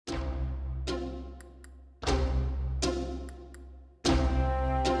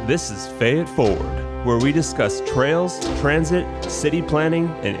This is Fayette Forward, where we discuss trails, transit, city planning,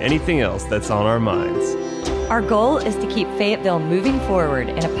 and anything else that's on our minds. Our goal is to keep Fayetteville moving forward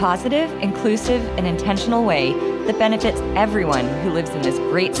in a positive, inclusive, and intentional way that benefits everyone who lives in this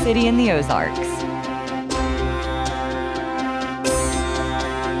great city in the Ozarks.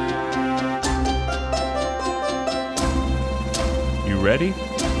 You ready?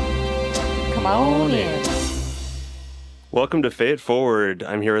 Come on in. Welcome to Fayette Forward.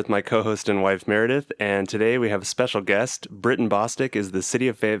 I'm here with my co-host and wife, Meredith, and today we have a special guest. Britin Bostick is the City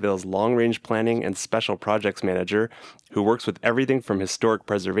of Fayetteville's long-range planning and special projects manager who works with everything from historic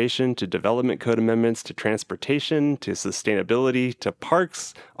preservation to development code amendments to transportation to sustainability to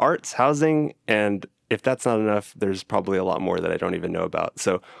parks, arts, housing, and if that's not enough, there's probably a lot more that I don't even know about.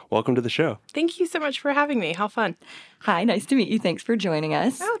 So welcome to the show. Thank you so much for having me. How fun. Hi, nice to meet you. Thanks for joining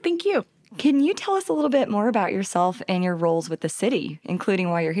us. Oh, thank you. Can you tell us a little bit more about yourself and your roles with the city, including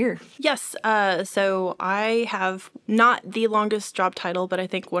why you're here? Yes. So I have not the longest job title, but I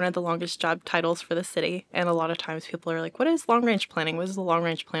think one of the longest job titles for the city. And a lot of times people are like, what is long-range planning? What does the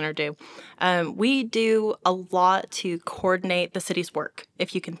long-range planner do? We do a lot to coordinate the city's work,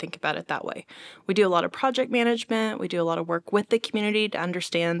 if you can think about it that way. We do a lot of project management. We do a lot of work with the community to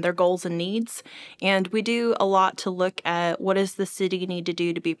understand their goals and needs. And we do a lot to look at what does the city need to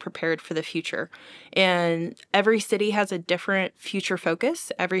do to be prepared for the future. And every city has a different future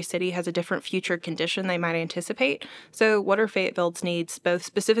focus. Every city has a different future condition they might anticipate. So what are Fayetteville's needs, both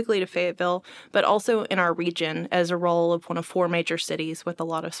specifically to Fayetteville, but also in our region as a role of one of four major cities with a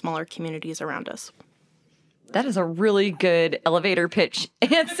lot of smaller communities around us? That is a really good elevator pitch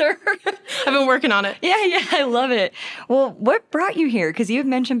answer. I've been working on it. Yeah, I love it. Well, what brought you here? Because you've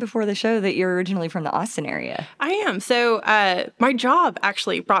mentioned before the show that you're originally from the Austin area. I am. So my job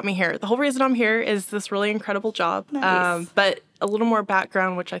actually brought me here. The whole reason I'm here is this really incredible job. Nice. But a little more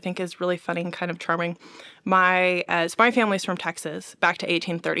background, which I think is really funny and kind of charming. My family's from Texas, back to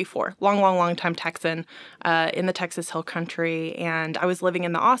 1834. Long time Texan in the Texas Hill Country. And I was living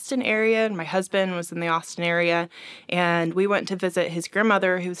in the Austin area, and my husband was in the Austin area. And we went to visit his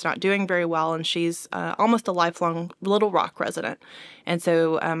grandmother, who's not doing very well, and she's almost a lifelong Little Rock resident. And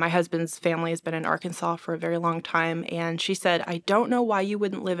so my husband's family has been in Arkansas for a very long time. And she said, I don't know why you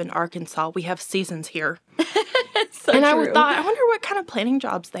wouldn't live in Arkansas. We have seasons here. So and true. I thought, I wonder what kind of planning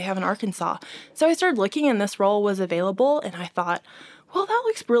jobs they have in Arkansas. So I started looking, and this role was available, and I thought, well, that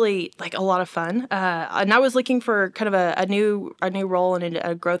looks really like a lot of fun. And I was looking for kind of a new role and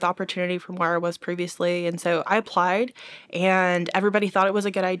a growth opportunity from where I was previously. And so I applied, and everybody thought it was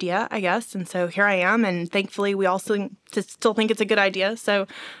a good idea, I guess. And so here I am, and thankfully we all still think it's a good idea. So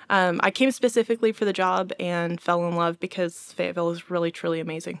I came specifically for the job and fell in love because Fayetteville is really, truly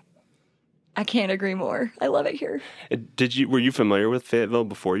amazing. I can't agree more. I love it here. Were you familiar with Fayetteville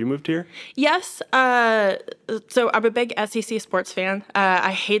before you moved here? Yes. So I'm a big SEC sports fan.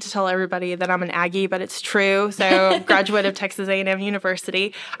 I hate to tell everybody that I'm an Aggie, but it's true. So graduate of Texas A&M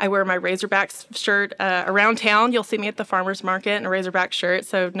University. I wear my Razorbacks shirt around town. You'll see me at the farmer's market in a Razorback shirt.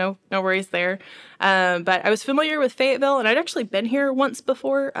 So no worries there. But I was familiar with Fayetteville, and I'd actually been here once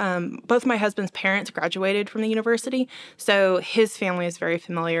before. Both my husband's parents graduated from the university, so his family is very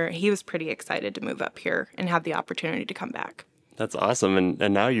familiar. He was pretty excited to move up here and have the opportunity to come back. That's awesome.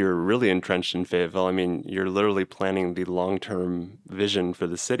 And now you're really entrenched in Fayetteville. I mean, you're literally planning the long-term vision for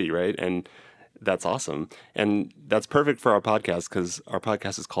the city, right? And that's awesome. And that's perfect for our podcast because our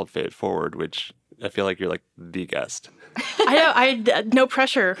podcast is called Fayette Forward, which I feel like you're like the guest. I know. No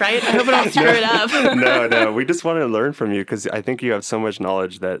pressure, right? I hope I don't screw it up. No. We just want to learn from you because I think you have so much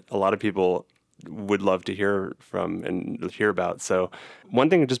knowledge that a lot of people would love to hear from and hear about. So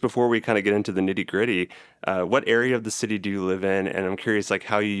one thing just before we kind of get into the nitty gritty, what area of the city do you live in? And I'm curious like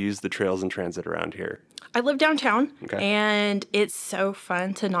how you use the trails and transit around here. I live downtown, okay. And it's so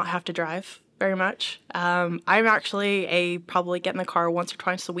fun to not have to drive very much. I'm actually probably get in the car once or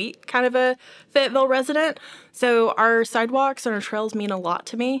twice a week kind of a Fayetteville resident. So our sidewalks and our trails mean a lot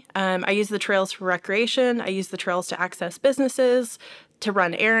to me. I use the trails for recreation. I use the trails to access businesses, to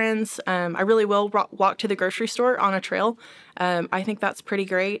run errands. I really will walk to the grocery store on a trail. I think that's pretty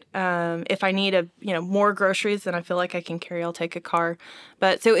great. If I need more groceries than I feel like I can carry, I'll take a car.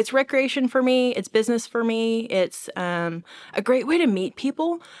 But so it's recreation for me. It's business for me. It's a great way to meet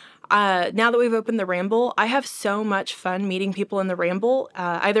people. Now that we've opened the Ramble, I have so much fun meeting people in the Ramble,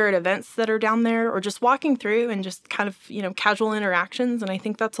 either at events that are down there or just walking through and just kind of, casual interactions. And I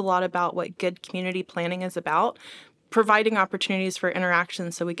think that's a lot about what good community planning is about. providing opportunities for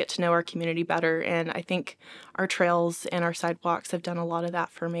interaction so we get to know our community better. And I think our trails and our sidewalks have done a lot of that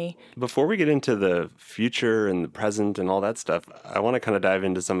for me. Before we get into the future and the present and all that stuff, I want to kind of dive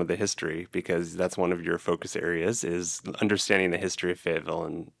into some of the history, because that's one of your focus areas, is understanding the history of Fayetteville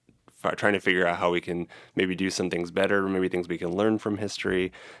and trying to figure out how we can maybe do some things better, maybe things we can learn from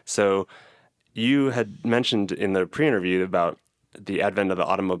history. So you had mentioned in the pre-interview about the advent of the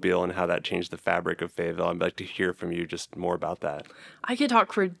automobile and how that changed the fabric of Fayetteville. I'd like to hear from you just more about that. I could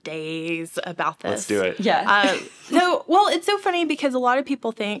talk for days about this. Let's do it. Yeah. Well, it's so funny because a lot of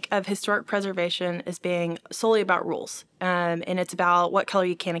people think of historic preservation as being solely about rules. And it's about what color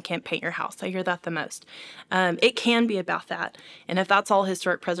you can and can't paint your house. I hear that the most. It can be about that. And if that's all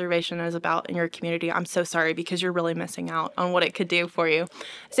historic preservation is about in your community, I'm so sorry, because you're really missing out on what it could do for you.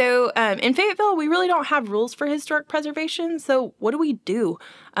 So in Fayetteville, we really don't have rules for historic preservation. So what do we do?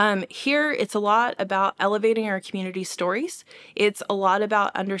 Here, it's a lot about elevating our community stories. It's a lot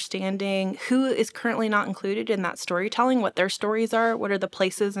about understanding who is currently not included in that storytelling, what their stories are, what are the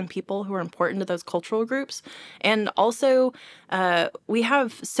places and people who are important to those cultural groups. And also, we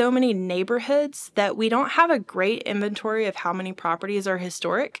have so many neighborhoods that we don't have a great inventory of how many properties are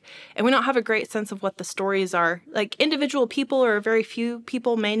historic, and we don't have a great sense of what the stories are. Like, individual people or very few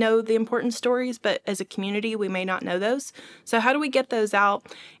people may know the important stories, but as a community, we may not know those. So how do we get those out?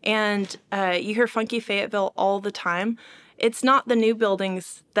 And you hear Funky Fayetteville all the time. It's not the new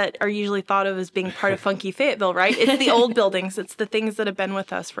buildings that are usually thought of as being part of Funky Fayetteville, right? It's the old buildings. It's the things that have been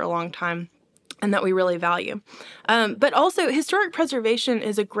with us for a long time and that we really value. But also, historic preservation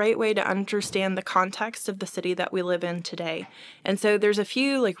is a great way to understand the context of the city that we live in today. And so there's a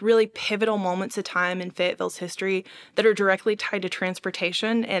few really pivotal moments of time in Fayetteville's history that are directly tied to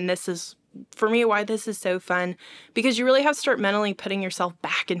transportation, and this is, for me, why this is so fun, because you really have to start mentally putting yourself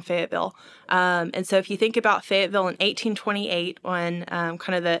back in Fayetteville. And so if you think about Fayetteville in 1828, when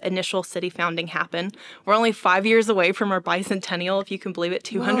kind of the initial city founding happened, we're only 5 years away from our bicentennial, if you can believe it,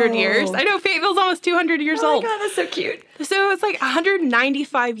 200 years. I know, Fayetteville's almost 200 years old. Oh my God, that's so cute. So it's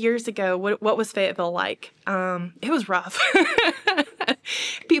 195 years ago. What was Fayetteville like? It was rough.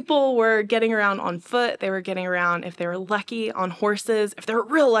 People were getting around on foot. They were getting around, if they were lucky, on horses. If they were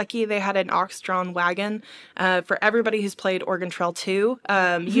real lucky, they had an ox-drawn wagon. For everybody who's played Oregon Trail 2,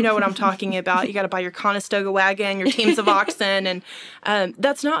 you know what I'm talking about. You got to buy your Conestoga wagon, your teams of oxen, and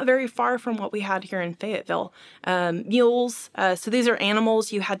that's not very far from what we had here in Fayetteville. Mules, so these are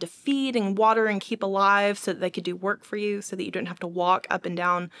animals you had to feed and water and keep alive so that they could do work for you, so that you didn't have to walk up and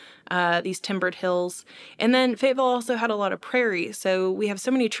down these timbered hills. And then Fayetteville also had a lot of prairie. So we have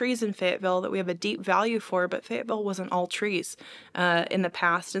so many trees in Fayetteville that we have a deep value for, but Fayetteville wasn't all trees in the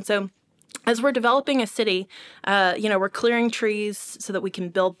past. And so as we're developing a city, we're clearing trees so that we can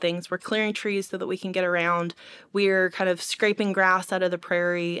build things. We're clearing trees so that we can get around. We're kind of scraping grass out of the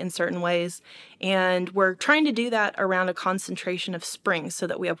prairie in certain ways. And we're trying to do that around a concentration of springs so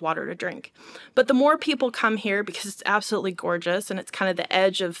that we have water to drink. But the more people come here, because it's absolutely gorgeous and it's kind of the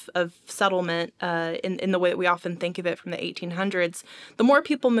edge of settlement in the way that we often think of it from the 1800s, the more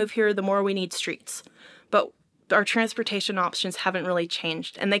people move here, the more we need streets. But our transportation options haven't really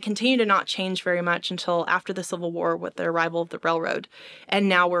changed, and they continue to not change very much until after the Civil War with the arrival of the railroad. And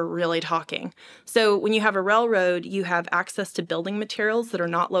now we're really talking. So when you have a railroad, you have access to building materials that are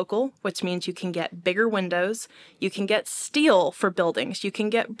not local, which means you can get bigger windows, you can get steel for buildings, you can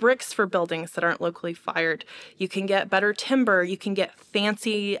get bricks for buildings that aren't locally fired, you can get better timber, you can get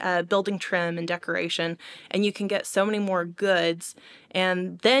fancy building trim and decoration, and you can get so many more goods.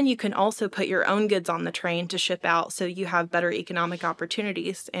 And then you can also put your own goods on the train to ship out, so you have better economic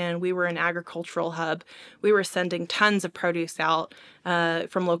opportunities. And we were an agricultural hub. We were sending tons of produce out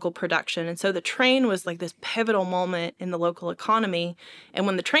from local production. And so the train was like this pivotal moment in the local economy. And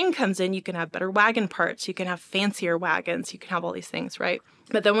when the train comes in, you can have better wagon parts, you can have fancier wagons, you can have all these things, right?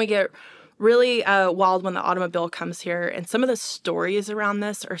 But then we get really wild when the automobile comes here, and some of the stories around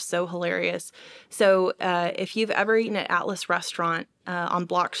this are so hilarious. So if you've ever eaten at Atlas Restaurant on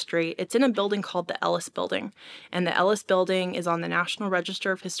Block Street, it's in a building called the Ellis Building, and the Ellis Building is on the National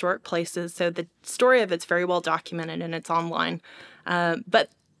Register of Historic Places, so the story of it's very well documented and it's online. But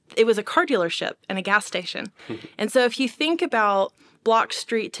it was a car dealership and a gas station. And so if you think about Block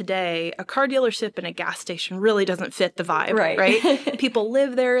Street today, a car dealership and a gas station really doesn't fit the vibe, right? People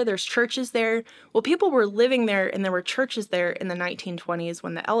live there, there's churches there. Well, people were living there and there were churches there in the 1920s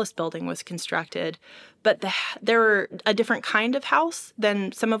when the Ellis Building was constructed. But there were a different kind of house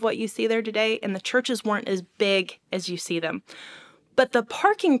than some of what you see there today, and the churches weren't as big as you see them. but the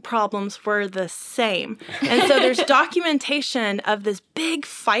parking problems were the same. And so there's documentation of this big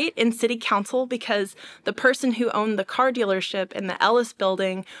fight in city council because the person who owned the car dealership in the Ellis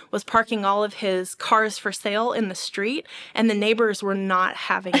building was parking all of his cars for sale in the street, and the neighbors were not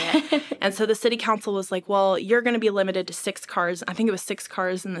having it. And so the city council was like, well, you're going to be limited to 6 cars. I think it was 6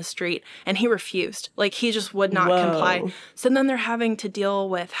 cars in the street. And he refused. Like, he just would not comply. So then they're having to deal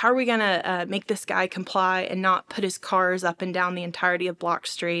with, how are we going to make this guy comply and not put his cars up and down the entirety of Block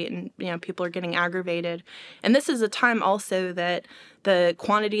Street? And, people are getting aggravated. And this is a time also that the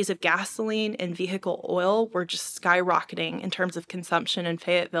quantities of gasoline and vehicle oil were just skyrocketing in terms of consumption in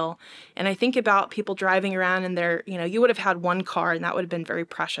Fayetteville. And I think about people driving around and you would have had one car and that would have been very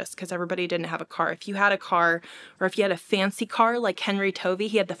precious because everybody didn't have a car. If you had a car, or if you had a fancy car like Henry Tovey,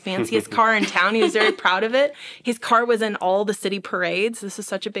 he had the fanciest car in town. He was very proud of it. His car was in all the city parades. This is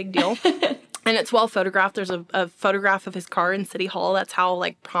such a big deal. And it's well photographed. There's a photograph of his car in City Hall. That's how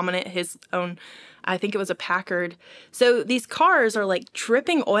prominent his own, I think it was a Packard. So these cars are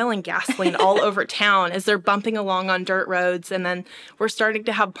dripping oil and gasoline all over town as they're bumping along on dirt roads. And then we're starting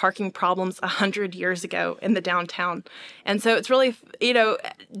to have parking problems 100 years ago in the downtown. And so it's really,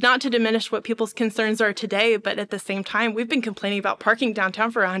 not to diminish what people's concerns are today, but at the same time, we've been complaining about parking downtown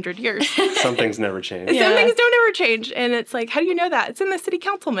for 100 years. Some things never change. Some things don't ever change. And it's like, how do you know that? It's in the city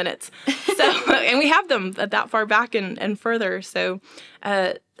council minutes. So, and we have them that far back and further. So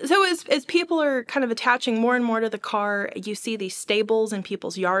as people are kind of attaching more and more to the car, you see these stables in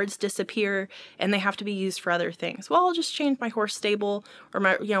people's yards disappear, and they have to be used for other things. Well, I'll just change my horse stable, or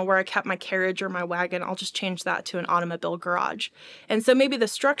my, where I kept my carriage or my wagon, I'll just change that to an automobile garage. And so maybe the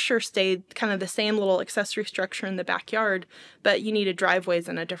structure stayed kind of the same little accessory structure in the backyard, but you needed driveways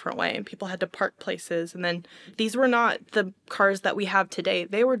in a different way, and people had to park places. And then these were not the cars that we have today.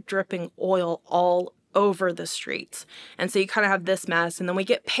 They were dripping oil all over the streets. And so you kind of have this mess. And then we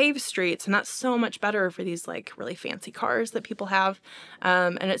get paved streets, and that's so much better for these really fancy cars that people have.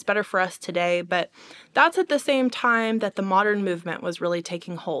 And it's better for us today. But that's at the same time that the modern movement was really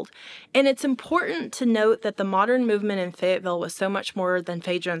taking hold. And it's important to note that the modern movement in Fayetteville was so much more than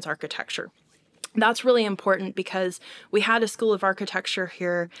Fay Jones architecture. That's really important because we had a school of architecture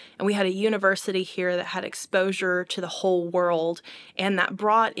here, and we had a university here that had exposure to the whole world, and that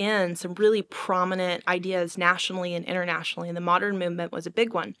brought in some really prominent ideas nationally and internationally, and the modern movement was a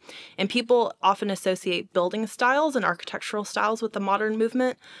big one. And people often associate building styles and architectural styles with the modern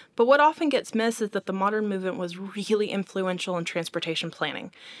movement, but what often gets missed is that the modern movement was really influential in transportation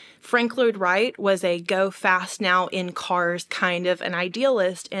planning. Frank Lloyd Wright was a go fast now in cars kind of an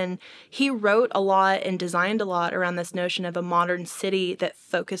idealist, and he wrote a lot and designed a lot around this notion of a modern city that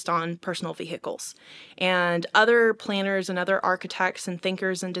focused on personal vehicles. And other planners and other architects and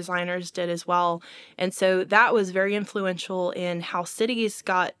thinkers and designers did as well. And so that was very influential in how cities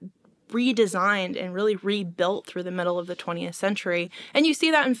got redesigned and really rebuilt through the middle of the 20th century. And you see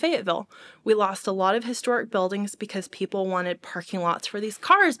that in Fayetteville. We lost a lot of historic buildings because people wanted parking lots for these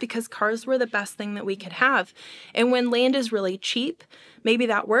cars because cars were the best thing that we could have. And when land is really cheap, maybe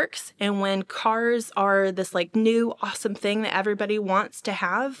that works. And when cars are this new awesome thing that everybody wants to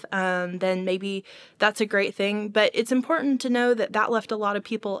have, then maybe that's a great thing. But it's important to know that that left a lot of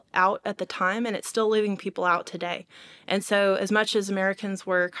people out at the time, and it's still leaving people out today. And so as much as Americans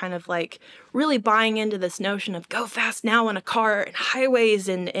were kind of really buying into this notion of go fast now in a car and highways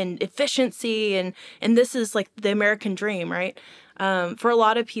and efficiency, and this is the American dream, right? For a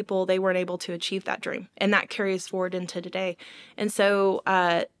lot of people, they weren't able to achieve that dream, and that carries forward into today. And so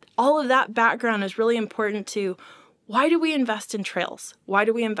all of that background is really important to why do we invest in trails? Why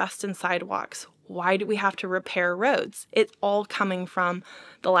do we invest in sidewalks? Why do we have to repair roads? It's all coming from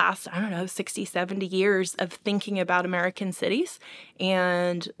the last, 60, 70 years of thinking about American cities.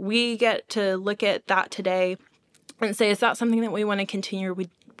 And we get to look at that today and say, is that something that we want to continue? We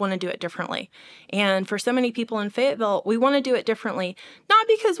want to do it differently. And for so many people in Fayetteville, we want to do it differently, not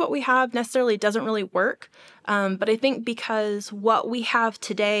because what we have necessarily doesn't really work, but I think because what we have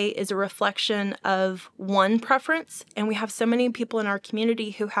today is a reflection of one preference, and we have so many people in our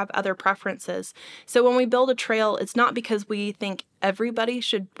community who have other preferences. So when we build a trail, it's not because we think everybody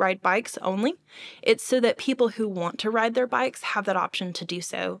should ride bikes only. It's so that people who want to ride their bikes have that option to do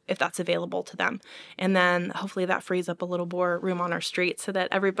so if that's available to them. And then hopefully that frees up a little more room on our street so that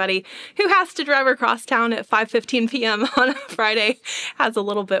everybody who has to drive across town at 5:15 p.m. on a Friday has a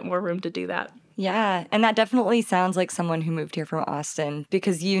little bit more room to do that. Yeah, and that definitely sounds like someone who moved here from Austin,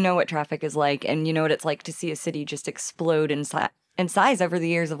 because you know what traffic is like, and you know what it's like to see a city just explode in size over the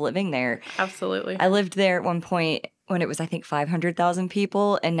years of living there. Absolutely. I lived there at one point when it was, I think, 500,000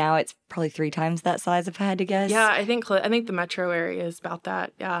 people, and now it's probably 3 times that size, if I had to guess. Yeah, I think the metro area is about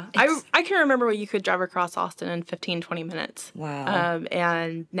that. Yeah. I can remember when you could drive across Austin in 15, 20 minutes. Wow.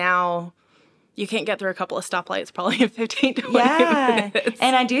 And now you can't get through a couple of stoplights probably in 15, 20 minutes.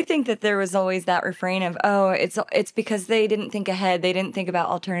 And I do think that there was always that refrain of, oh, it's because they didn't think ahead. They didn't think about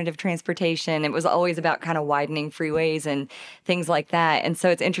alternative transportation. It was always about kind of widening freeways and things like that. And so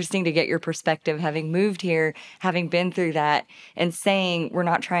it's interesting to get your perspective, having moved here, having been through that, and saying we're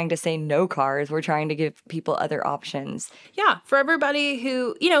not trying to say no cars. We're trying to give people other options. Yeah, for everybody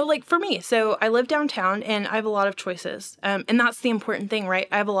who, like for me. So I live downtown and I have a lot of choices. And that's the important thing, right?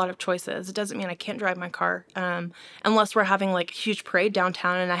 I have a lot of choices. It doesn't mean I can't drive my car unless we're having like a huge parade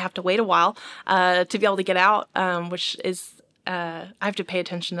downtown and I have to wait a while to be able to get out, which is I have to pay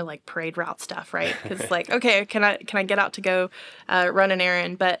attention to like parade route stuff, right? Because like, okay, can I get out to go run an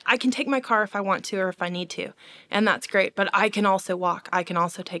errand? But I can take my car if I want to or if I need to, and that's great. But I can also walk. I can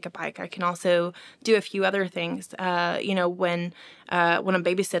also take a bike. I can also do a few other things. When I'm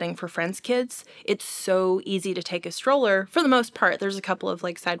babysitting for friends' kids, it's so easy to take a stroller. For the most part, there's a couple of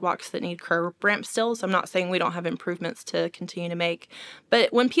like sidewalks that need curb ramps still. So I'm not saying we don't have improvements to continue to make.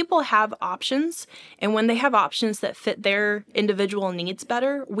 But when people have options and when they have options that fit their individual needs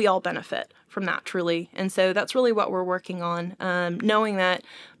better, we all benefit from that truly. And so that's really what we're working on, knowing that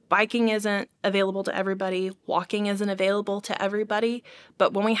biking isn't available to everybody, walking isn't available to everybody,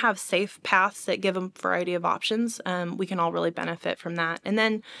 but when we have safe paths that give a variety of options, we can all really benefit from that. And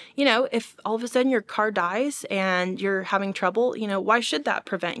then, if all of a sudden your car dies and you're having trouble, why should that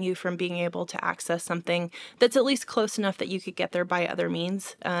prevent you from being able to access something that's at least close enough that you could get there by other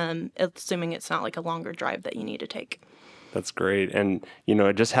means, assuming it's not like a longer drive that you need to take. That's great. And,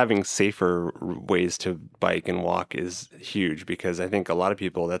 just having safer ways to bike and walk is huge because I think a lot of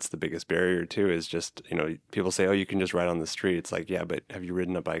people, that's the biggest barrier too, is just, people say, oh, you can just ride on the street. It's like, yeah, but have you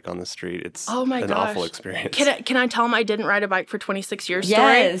ridden a bike on the street? It's an awful experience. Can I tell them I didn't ride a bike for 26 years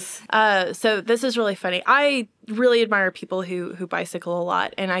Yes. story? So this is really funny. I really admire people who bicycle a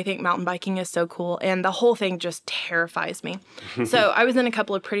lot, and I think mountain biking is so cool, and the whole thing just terrifies me. So I was in a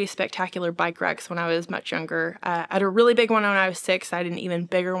couple of pretty spectacular bike wrecks when I was much younger. I had a really big one when I was 6. I had an even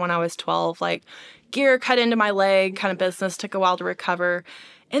bigger when I was 12. Like, gear cut into my leg kind of business, took a while to recover.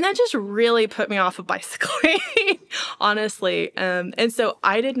 And that just really put me off of bicycling, honestly. And so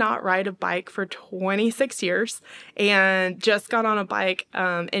I did not ride a bike for 26 years and just got on a bike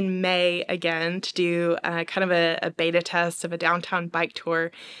in May again to do kind of a beta test of a downtown bike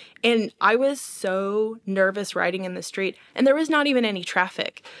tour. And I was so nervous riding in the street, and there was not even any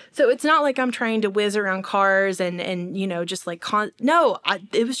traffic. So it's not like I'm trying to whiz around cars and just like,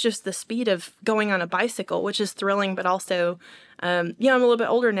 it was just the speed of going on a bicycle, which is thrilling, but also, I'm a little bit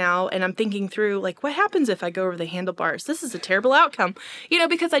older now, and I'm thinking through, like, what happens if I go over the handlebars? This is a terrible outcome,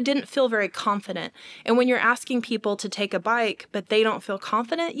 because I didn't feel very confident. And when you're asking people to take a bike, but they don't feel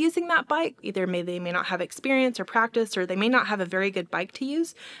confident using that bike, either they may not have experience or practice, or they may not have a very good bike to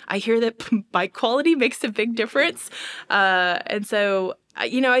use. I hear that bike quality makes a big difference. And so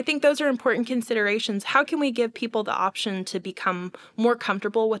I think those are important considerations. How can we give people the option to become more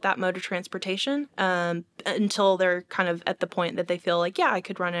comfortable with that mode of transportation until they're kind of at the point that they feel like, yeah, I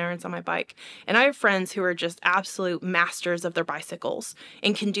could run errands on my bike. And I have friends who are just absolute masters of their bicycles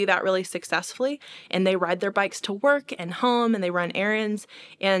and can do that really successfully. And they ride their bikes to work and home, and they run errands.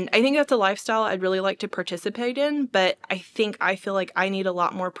 And I think that's a lifestyle I'd really like to participate in, but I feel like I need a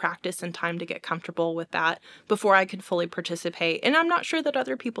lot more practice and time to get comfortable with that before I could fully participate. And I'm not sure that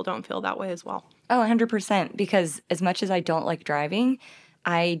other people don't feel that way as well. Oh, 100%. Because as much as I don't like driving,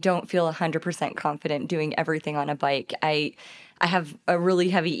 I don't feel 100% confident doing everything on a bike. I have a really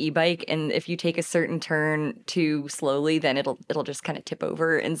heavy e-bike, and if you take a certain turn too slowly, then it'll just kind of tip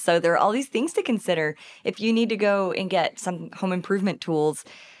over. And so there are all these things to consider. If you need to go and get some home improvement tools,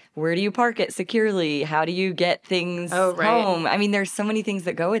 where do you park it securely? How do you get things home? I mean, there's so many things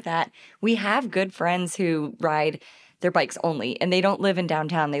that go with that. We have good friends who ride their bikes only, and they don't live in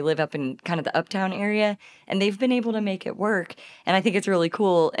downtown. They live up in kind of the uptown area, and they've been able to make it work. And I think it's really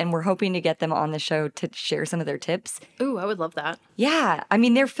cool, and we're hoping to get them on the show to share some of their tips. Ooh, I would love that. Yeah. I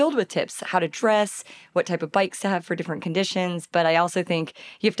mean, they're filled with tips, how to dress, what type of bikes to have for different conditions. But I also think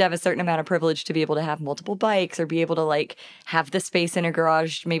you have to have a certain amount of privilege to be able to have multiple bikes or be able to like have the space in a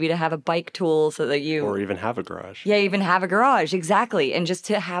garage, maybe to have a bike tool so that you... Or even have a garage. Yeah, even have a garage. Exactly. And just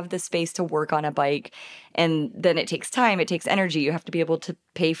to have the space to work on a bike. And then it takes time, it takes energy. You have to be able to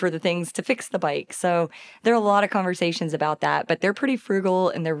pay for the things to fix the bike. So there are a lot of conversations about that, but they're pretty frugal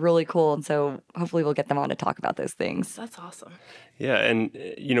and they're really cool. And so hopefully we'll get them on to talk about those things. That's awesome. Yeah, and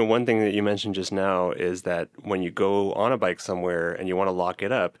one thing that you mentioned just now is that when you go on a bike somewhere and you want to lock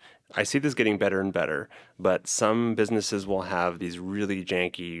it up, I see this getting better and better, but some businesses will have these really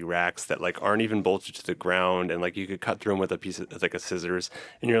janky racks that like aren't even bolted to the ground, and like you could cut through them with a piece of like a scissors,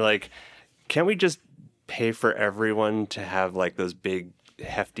 and you're like, can't we just pay for everyone to have like those big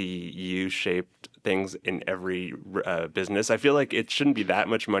hefty U-shaped things in every business? I feel like it shouldn't be that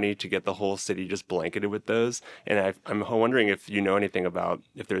much money to get the whole city just blanketed with those. And I'm wondering if you know anything about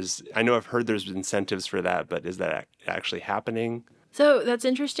I know I've heard there's incentives for that, but is that actually happening? So that's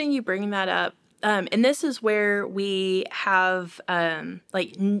interesting you bring that up. And this is where we have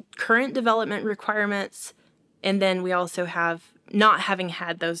current development requirements, and then we also have not having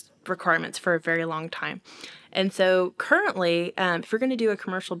had those requirements for a very long time. And so currently, if you're going to do a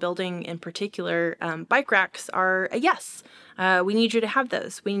commercial building in particular, bike racks are a yes. We need you to have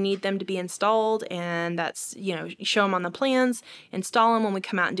those. We need them to be installed, and that's, you show them on the plans, install them when we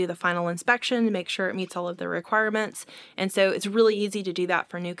come out and do the final inspection to make sure it meets all of the requirements. And so it's really easy to do that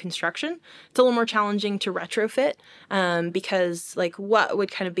for new construction. It's a little more challenging to retrofit because like what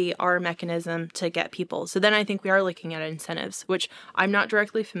would kind of be our mechanism to get people? So then I think we are looking at incentives, which I'm not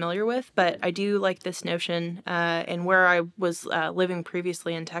directly familiar with, but I do like this notion. And where I was living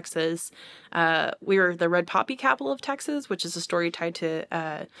previously in Texas, we were the red poppy capital of Texas, which is a story tied to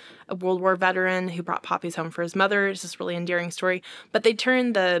a World War veteran who brought poppies home for his mother. It's this really endearing story. But they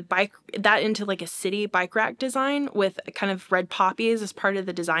turned that into like a city bike rack design with kind of red poppies as part of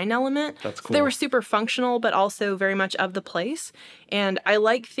the design element. That's cool. So they were super functional, but also very much of the place. And I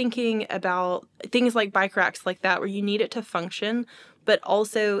like thinking about things like bike racks like that, where you need it to function, but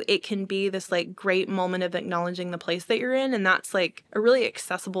also it can be this like great moment of acknowledging the place that you're in. And that's like a really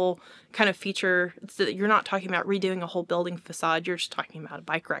accessible kind of feature. So that you're not talking about redoing a whole building facade. You're just talking about a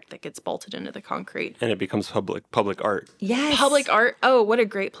bike rack that gets bolted into the concrete. And it becomes public art. Yes. Public art. Oh, what a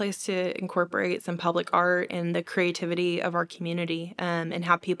great place to incorporate some public art and the creativity of our community, and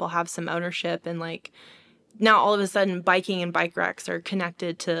have people have some ownership. And like now all of a sudden biking and bike racks are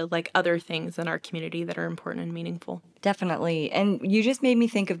connected to like other things in our community that are important and meaningful. Definitely. And you just made me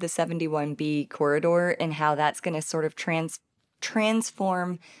think of the 71B corridor and how that's going to sort of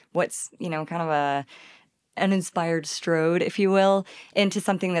transform what's, kind of an inspired Strode, if you will, into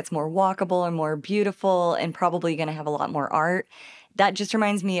something that's more walkable and more beautiful and probably going to have a lot more art. That just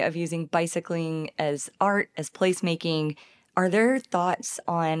reminds me of using bicycling as art, as placemaking. Are there thoughts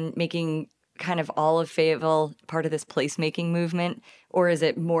on making kind of all of Fayetteville part of this placemaking movement, or is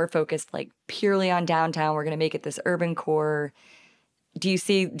it more focused like purely on downtown? We're going to make it this urban core. Do you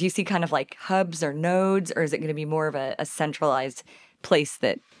see kind of like hubs or nodes, or is it going to be more of a centralized place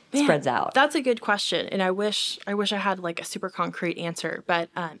that spreads out? That's a good question, and I wish I had like a super concrete answer, but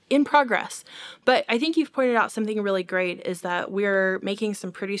in progress. But I think you've pointed out something really great, is that we're making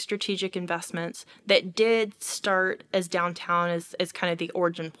some pretty strategic investments that did start as downtown as kind of the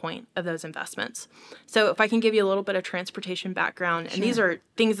origin point of those investments. So if I can give you a little bit of transportation background, and these are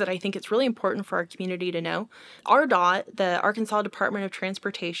things that I think it's really important for our community to know. RDOT, the Arkansas Department of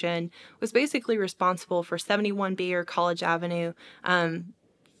Transportation, was basically responsible for 71B or College Avenue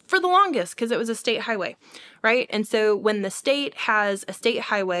for the longest, because it was a state highway, right? And so when the state has a state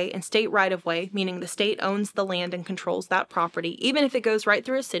highway and state right-of-way, meaning the state owns the land and controls that property, even if it goes right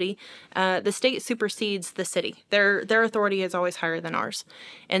through a city, the state supersedes the city. Their authority is always higher than ours.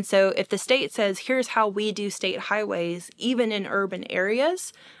 And so if the state says, here's how we do state highways, even in urban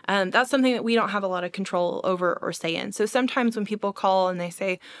areas, that's something that we don't have a lot of control over or say in. So sometimes when people call and they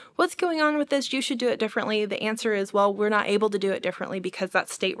say, what's going on with this? You should do it differently. The answer is, well, we're not able to do it differently because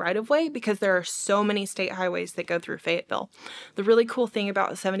that's state right-of-way, because there are so many state highways that go through Fayetteville. The really cool thing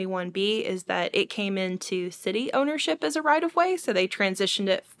about 71B is that it came into city ownership as a right-of-way, so they transitioned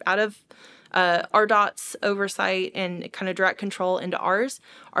it out of RDOT's oversight and kind of direct control into ours.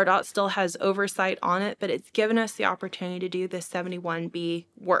 RDOT still has oversight on it, but it's given us the opportunity to do this 71B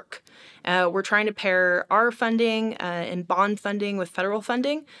work. We're trying to pair our funding and bond funding with federal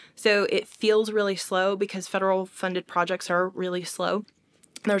funding, so it feels really slow because federal funded projects are really slow.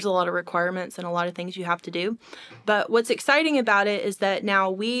 There's a lot of requirements and a lot of things you have to do. But what's exciting about it is that now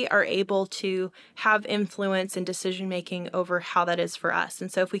we are able to have influence and decision-making over how that is for us.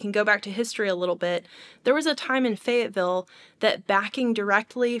 And so if we can go back to history a little bit, there was a time in Fayetteville that backing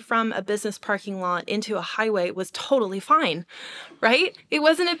directly from a business parking lot into a highway was totally fine, right? It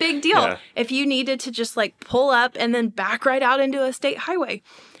wasn't a big deal if you needed to just like pull up and then back right out into a state highway.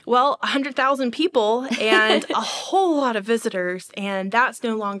 Well, 100,000 people and a whole lot of visitors, and that's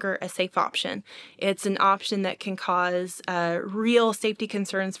no longer a safe option. It's an option that can cause real safety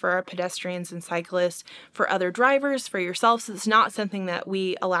concerns for our pedestrians and cyclists, for other drivers, for yourselves. It's not something that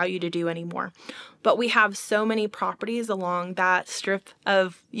we allow you to do anymore. But we have so many properties along that strip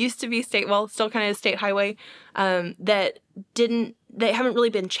of used to be still kind of state highway, that haven't really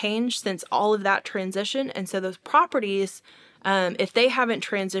been changed since all of that transition. And so those properties, if they haven't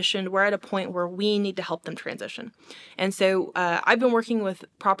transitioned, we're at a point where we need to help them transition. And so I've been working with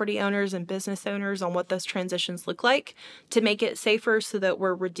property owners and business owners on what those transitions look like to make it safer so that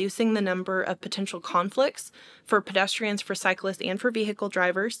we're reducing the number of potential conflicts for pedestrians, for cyclists, and for vehicle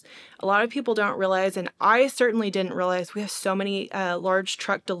drivers. A lot of people don't realize, and I certainly didn't realize, we have so many large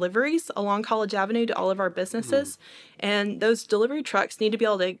truck deliveries along College Avenue to all of our businesses. And those delivery trucks need to be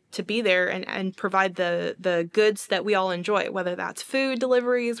able to be there and provide the goods that we all enjoy, whether that's food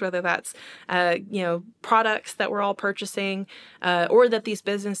deliveries, whether that's products that we're all purchasing, or that these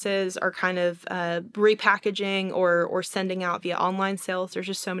businesses are kind of repackaging or sending out via online sales. There's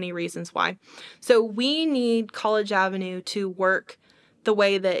just so many reasons why. So we need College Avenue to work the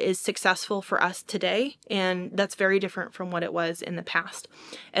way that is successful for us today, and that's very different from what it was in the past.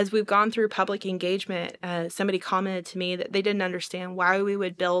 As we've gone through public engagement, somebody commented to me that they didn't understand why we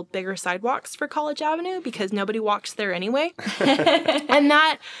would build bigger sidewalks for College Avenue, because nobody walks there anyway. And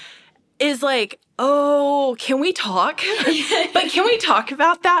that is like, oh, can we talk? But can we talk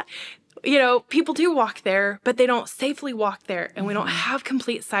about that? People do walk there, but they don't safely walk there, and we don't have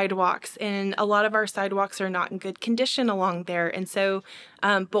complete sidewalks, and a lot of our sidewalks are not in good condition along there. And so,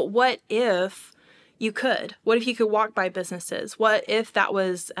 but what if you could? What if you could walk by businesses? What if that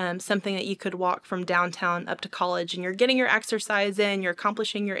was something that you could walk from downtown up to College, and you're getting your exercise in, you're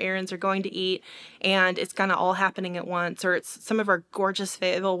accomplishing your errands, or going to eat, and it's kind of all happening at once? Or it's some of our gorgeous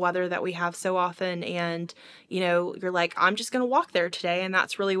Fayetteville weather that we have so often, and you're like, I'm just going to walk there today, and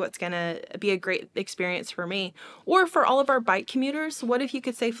that's really what's going to be a great experience for me. Or for all of our bike commuters, what if you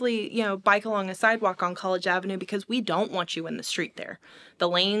could safely, bike along a sidewalk on College Avenue, because we don't want you in the street there. The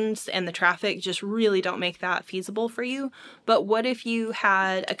lanes and the traffic just really don't make that feasible for you. But what if you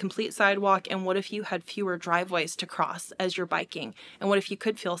had a complete sidewalk, and what if you had fewer driveways to cross as you're biking? And what if you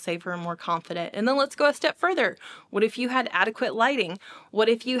could feel safer and more confident? And then let's go a step further. What if you had adequate lighting? What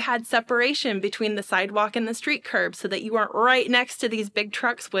if you had separation between the sidewalk and the street curb so that you weren't right next to these big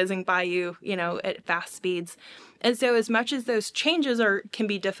trucks whizzing by you, at fast speeds? And so as much as those changes can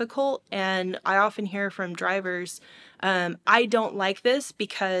be difficult, and I often hear from drivers, I don't like this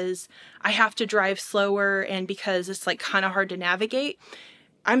because I have to drive slower and because it's like kind of hard to navigate.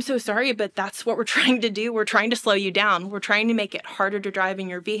 I'm so sorry, but that's what we're trying to do. We're trying to slow you down. We're trying to make it harder to drive in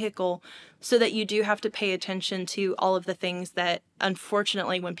your vehicle so that you do have to pay attention to all of the things that,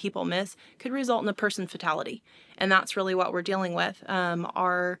 unfortunately, when people miss, could result in a person fatality. And that's really what we're dealing with.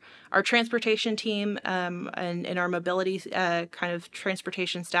 Our transportation team and our mobility kind of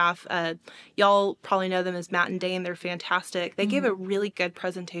transportation staff, y'all probably know them as Matt and Dane. They're fantastic. They gave a really good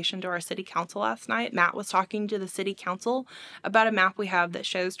presentation to our city council last night. Matt was talking to the city council about a map we have that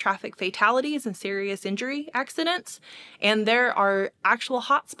shows traffic fatalities and serious injury accidents. And there are actual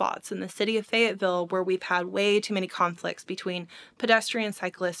hot spots in the city of Fayetteville where we've had way too many conflicts between pedestrians,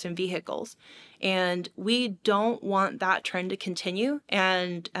 cyclists, and vehicles. And we don't want that trend to continue.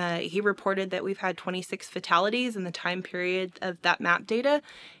 And he reported that we've had 26 fatalities in the time period of that map data.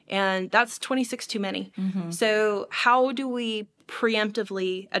 And that's 26 too many. So how do we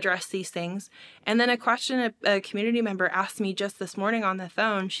preemptively address these things? And then a question a community member asked me just this morning on the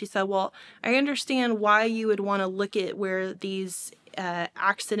phone. She said, well, I understand why you would want to look at where these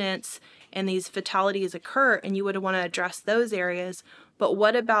accidents and these fatalities occur, and you would want to address those areas. But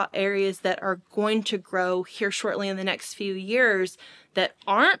what about areas that are going to grow here shortly in the next few years that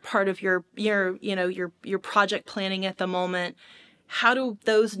aren't part of your project planning at the moment? How do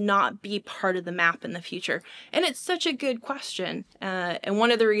those not be part of the map in the future? And it's such a good question. And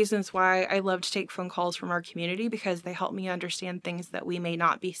one of the reasons why I love to take phone calls from our community, because they help me understand things that we may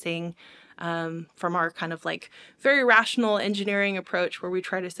not be seeing from our kind of like very rational engineering approach, where we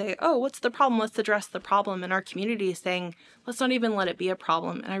try to say, oh, what's the problem? Let's address the problem. And our community is saying, let's not even let it be a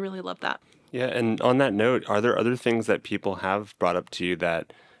problem. And I really love that. Yeah. And on that note, are there other things that people have brought up to you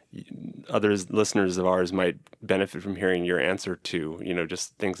that listeners of ours might benefit from hearing your answer to,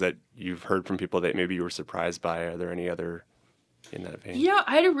 just things that you've heard from people that maybe you were surprised by? Are there any other in that vein?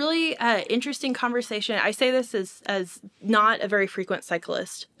 I had a really interesting conversation. I say this as not a very frequent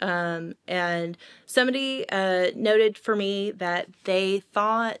cyclist. And somebody noted for me that they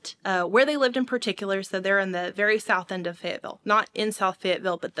thought where they lived in particular, so they're in the very south end of Fayetteville, not in South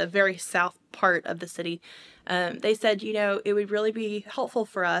Fayetteville, but the very south part of the city. They said, it would really be helpful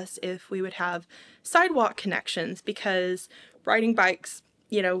for us if we would have sidewalk connections, because riding bikes,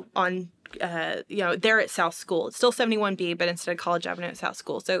 on they're at South School. It's still 71B, but instead of College Avenue at South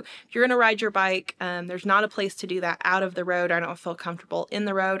School. So if you're going to ride your bike, there's not a place to do that out of the road. I don't feel comfortable in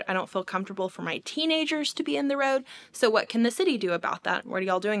the road. I don't feel comfortable for my teenagers to be in the road. So what can the city do about that? What are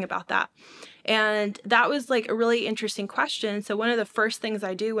y'all doing about that? And that was like a really interesting question. So one of the first things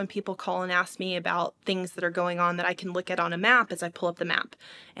I do when people call and ask me about things that are going on that I can look at on a map is I pull up the map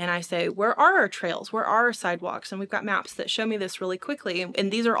and I say, where are our trails? Where are our sidewalks? And we've got maps that show me this really quickly. And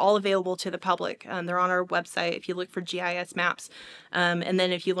these are all available to the public. They're on our website if you look for GIS maps. And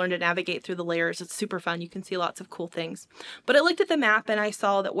then if you learn to navigate through the layers, it's super fun. You can see lots of cool things. But I looked at the map and I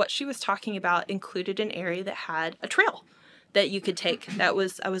saw that what she was talking about included an area that had a trail that you could take. I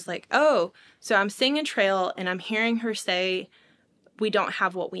was like, oh, so I'm seeing a trail and I'm hearing her say, we don't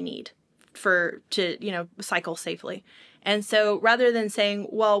have what we need to cycle safely. And so rather than saying,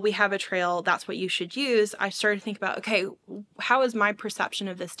 well, we have a trail, that's what you should use, I started to think about, okay, how is my perception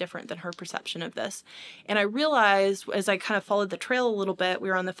of this different than her perception of this? And I realized as I kind of followed the trail a little bit, we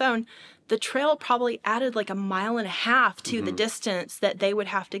were on the phone, the trail probably added like 1.5 miles to the distance that they would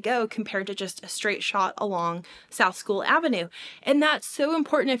have to go compared to just a straight shot along South School Avenue. And that's so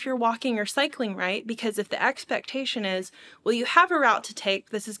important if you're walking or cycling, right? Because if the expectation is, well, you have a route to take,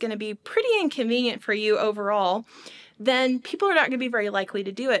 this is going to be pretty inconvenient for you overall, then people are not going to be very likely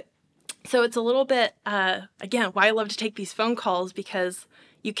to do it. So it's a little bit, again, why I love to take these phone calls, because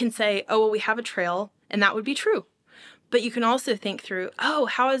you can say, oh, well, we have a trail, and that would be true. But you can also think through, oh,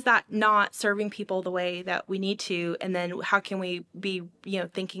 how is that not serving people the way that we need to? And then how can we be,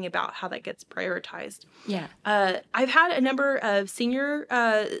 thinking about how that gets prioritized? Yeah. I've had a number of senior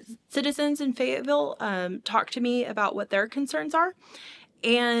citizens in Fayetteville talk to me about what their concerns are.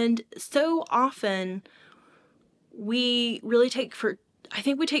 And so often we really take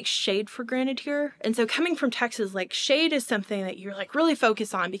shade for granted here. And so coming from Texas, like shade is something that you're like really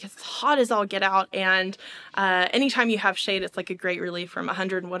focused on because it's hot as all get out. And anytime you have shade, it's like a great relief from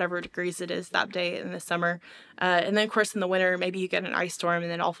 100 and whatever degrees it is that day in the summer. And then of course in the winter, maybe you get an ice storm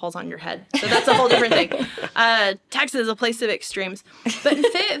and then it all falls on your head. So that's a whole different thing. Texas is a place of extremes. But in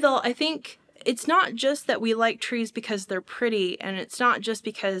Fayetteville, I think it's not just that we like trees because they're pretty, and it's not just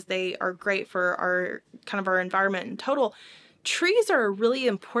because they are great for our environment in total. Trees are a really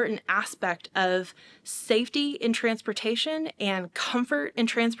important aspect of safety in transportation and comfort in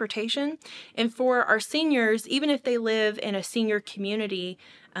transportation. And for our seniors, even if they live in a senior community,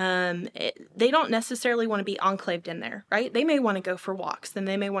 they don't necessarily want to be enclaved in there, right? They may want to go for walks, and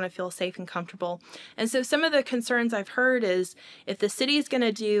they may want to feel safe and comfortable. And so some of the concerns I've heard is, if the city is going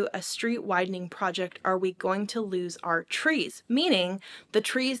to do a street widening project, are we going to lose our trees? Meaning the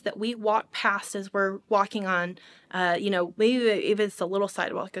trees that we walk past as we're walking on, maybe if it's a little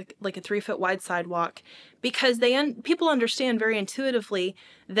sidewalk, like a 3-foot wide sidewalk, because people understand very intuitively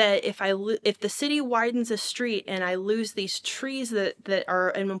that if the city widens a street and I lose these trees that are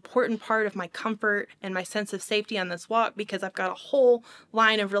an important part of my comfort and my sense of safety on this walk, because I've got a whole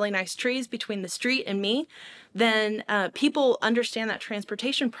line of really nice trees between the street and me, then people understand that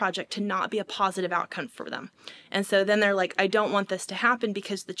transportation project to not be a positive outcome for them. And so then they're like, I don't want this to happen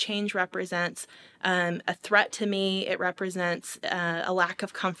because the change represents a threat to me. It represents a lack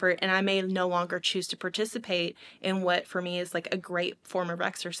of comfort, and I may no longer choose to participate in what for me is like a great form of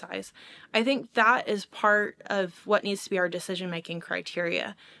exercise. I think that is part of what needs to be our decision-making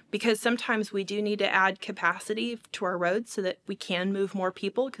criteria, because sometimes we do need to add capacity to our roads so that we can move more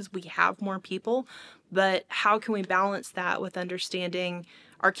people because we have more people. But how can we balance that with understanding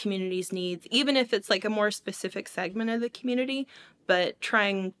our community's needs, even if it's like a more specific segment of the community, but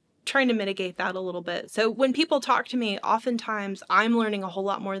trying to mitigate that a little bit. So when people talk to me, oftentimes I'm learning a whole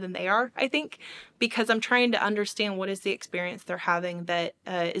lot more than they are, I think, because I'm trying to understand what is the experience they're having that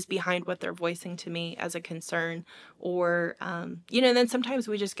is behind what they're voicing to me as a concern. Or, then sometimes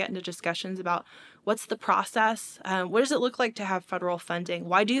we just get into discussions about what's the process? What does it look like to have federal funding?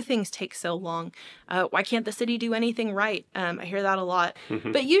 Why do things take so long? Why can't the city do anything right? I hear that a lot.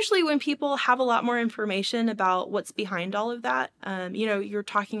 But usually when people have a lot more information about what's behind all of that, you're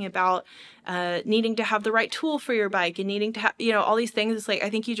talking about needing to have the right tool for your bike and needing to have, all these things. It's like, I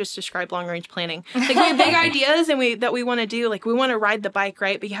think you just described long-range planning. Like, we have big ideas that we want to do. Like, we want to ride the bike,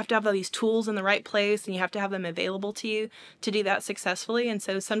 right? But you have to have all these tools in the right place, and you have to have them available to you to do that successfully. And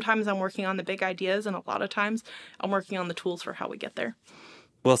so sometimes I'm working on the big ideas, and a lot of times I'm working on the tools for how we get there.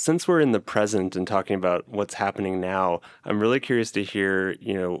 Well, since we're in the present and talking about what's happening now, I'm really curious to hear,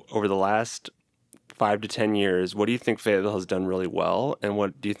 over the last 5 to 10 years, what do you think Fayetteville has done really well, and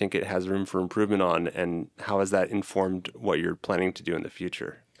what do you think it has room for improvement on, and how has that informed what you're planning to do in the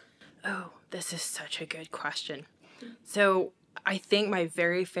future? Oh, this is such a good question. So I think my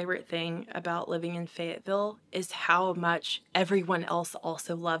very favorite thing about living in Fayetteville is how much everyone else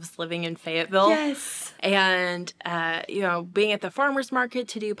also loves living in Fayetteville. Yes. And, being at the farmer's market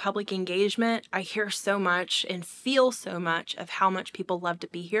to do public engagement, I hear so much and feel so much of how much people love to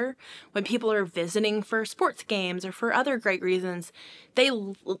be here. When people are visiting for sports games or for other great reasons,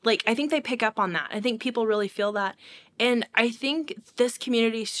 I think they pick up on that. I think people really feel that. And I think this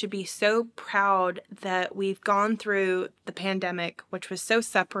community should be so proud that we've gone through the pandemic, which was so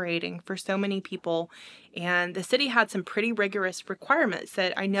separating for so many people. And the city had some pretty rigorous requirements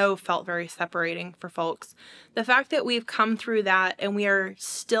that I know felt very separating for folks. The fact that we've come through that and we are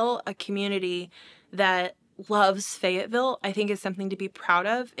still a community that loves Fayetteville, I think is something to be proud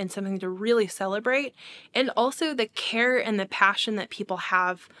of and something to really celebrate. And also the care and the passion that people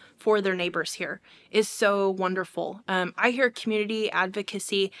have for their neighbors here is so wonderful. I hear community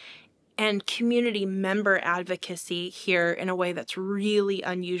advocacy and community member advocacy here in a way that's really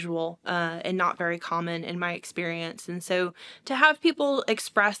unusual and not very common in my experience. And so to have people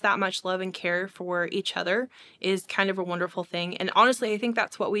express that much love and care for each other is kind of a wonderful thing. And honestly, I think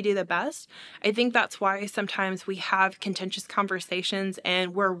that's what we do the best. I think that's why sometimes we have contentious conversations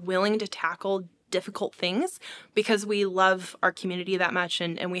and we're willing to tackle difficult things because we love our community that much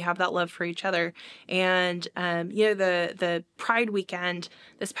and we have that love for each other. And, the Pride weekend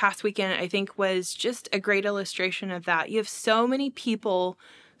this past weekend, I think was just a great illustration of that. You have so many people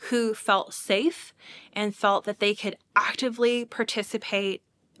who felt safe and felt that they could actively participate,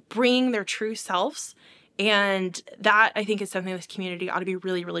 bringing their true selves. And that, I think, is something this community ought to be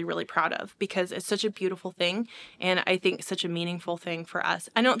really, really, really proud of because it's such a beautiful thing and I think such a meaningful thing for us.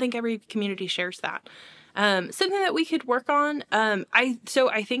 I don't think every community shares that. Something that we could work on. I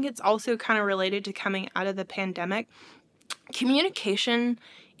think it's also kind of related to coming out of the pandemic. Communication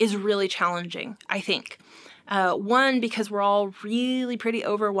is really challenging, I think. One, because we're all really pretty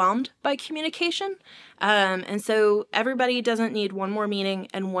overwhelmed by communication. And so everybody doesn't need one more meeting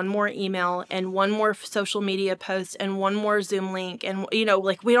and one more email and one more social media post and one more Zoom link. And, we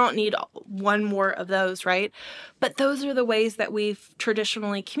don't need one more of those, right? But those are the ways that we've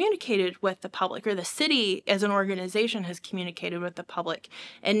traditionally communicated with the public, or the city as an organization has communicated with the public.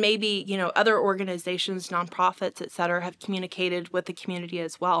 And maybe, other organizations, nonprofits, et cetera, have communicated with the community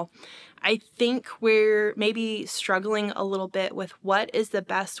as well. I think we're maybe struggling a little bit with what is the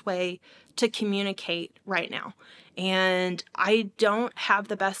best way to communicate right now. And I don't have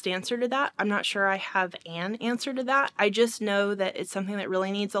the best answer to that. I'm not sure I have an answer to that. I just know that it's something that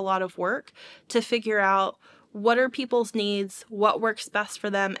really needs a lot of work to figure out what are people's needs, what works best for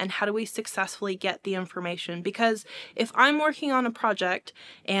them, and how do we successfully get the information? Because if I'm working on a project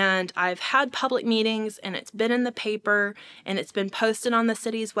and I've had public meetings and it's been in the paper and it's been posted on the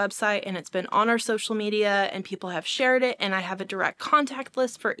city's website and it's been on our social media and people have shared it and I have a direct contact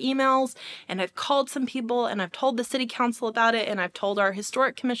list for emails and I've called some people and I've told the city council about it and I've told our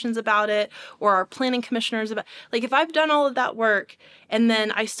historic commissions about it or our planning commissioners about, if I've done all of that work and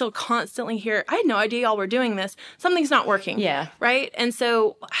then I still constantly hear, I had no idea y'all were doing this, something's not working. Yeah. Right? And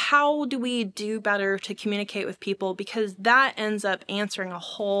so how do we do better to communicate with people? Because that ends up answering a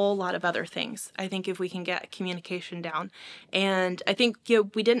whole lot of other things, I think, if we can get communication down. And I think,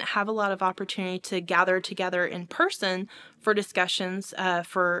 we didn't have a lot of opportunity to gather together in person for discussions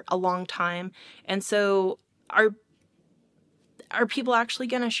for a long time. And so are people actually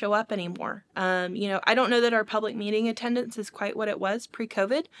going to show up anymore? I don't know that our public meeting attendance is quite what it was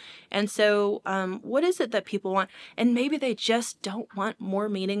pre-COVID. And so what is it that people want? And maybe they just don't want more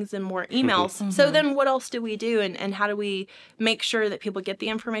meetings and more emails. Mm-hmm. So then what else do we do? And how do we make sure that people get the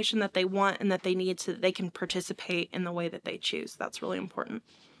information that they want and that they need so that they can participate in the way that they choose? That's really important.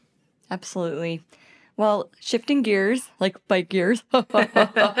 Absolutely. Well, shifting gears, like bike gears.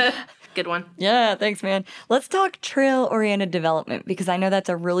 Good one. Yeah, thanks, man. Let's talk trail-oriented development, because I know that's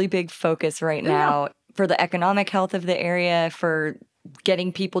a really big focus right now for the economic health of the area, for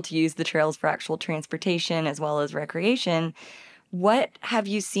getting people to use the trails for actual transportation as well as recreation. What have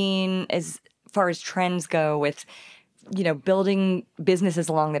you seen as far as trends go with building businesses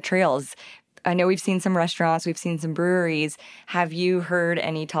along the trails. I know we've seen some restaurants, we've seen some breweries. Have you heard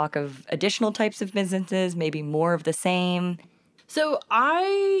any talk of additional types of businesses, maybe more of the same? So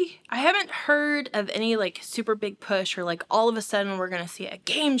I haven't heard of any like super big push or like all of a sudden we're going to see a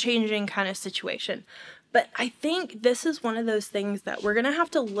game-changing kind of situation. But I think this is one of those things that we're going to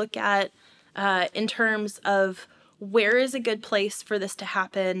have to look at in terms of where is a good place for this to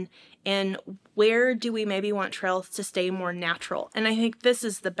happen and where do we maybe want trails to stay more natural. And I think this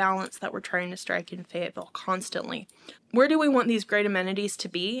is the balance that we're trying to strike in Fayetteville constantly. Where do we want these great amenities to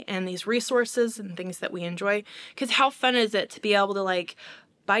be and these resources and things that we enjoy? Because how fun is it to be able to like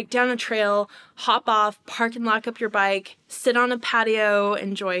bike down a trail, hop off, park and lock up your bike, sit on a patio,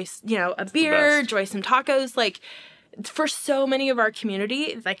 enjoy, a beer, enjoy some tacos. Like for so many of our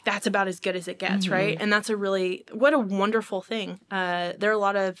community, like that's about as good as it gets, right? And that's what a wonderful thing. There are a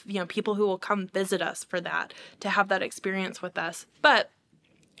lot of, people who will come visit us for that, to have that experience with us. But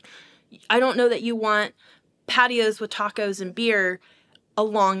I don't know that you want patios with tacos and beer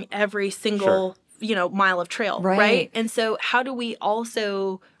along every single, mile of trail, right? And so how do we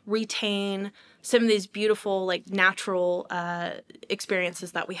also retain some of these beautiful, like, natural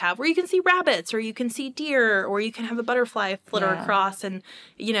experiences that we have where you can see rabbits or you can see deer or you can have a butterfly flitter across and,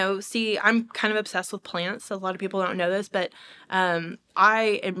 see, I'm kind of obsessed with plants. A lot of people don't know this, but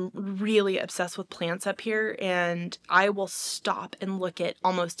I am really obsessed with plants up here and I will stop and look at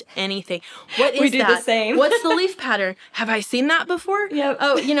almost anything. What is that? We do the same. What's the leaf pattern? Have I seen that before? Yep.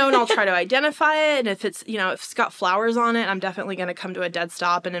 Oh, and I'll try to identify it. And if it's, if it's got flowers on it, I'm definitely going to come to a dead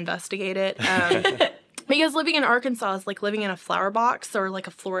stop and investigate it. Because living in Arkansas is like living in a flower box or like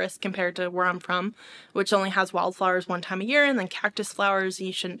a florist compared to where I'm from, which only has wildflowers one time a year and then cactus flowers.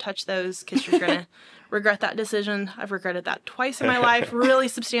 You shouldn't touch those because you're going to regret that decision. I've regretted that twice in my life, really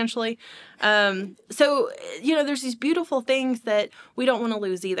substantially. So, there's these beautiful things that we don't want to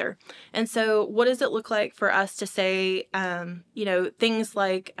lose either. And so what does it look like for us to say, things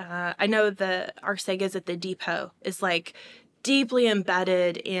like, I know our Segas at the depot is like, deeply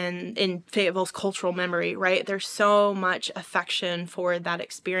embedded in Fayetteville's cultural memory, right? There's so much affection for that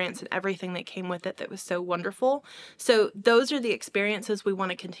experience and everything that came with it that was so wonderful. So those are the experiences we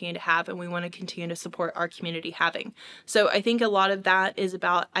want to continue to have and we want to continue to support our community having. So I think a lot of that is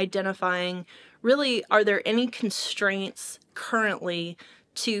about identifying, really, are there any constraints currently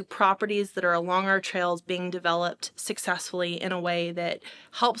to properties that are along our trails being developed successfully in a way that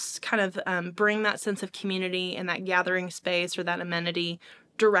helps kind of bring that sense of community and that gathering space or that amenity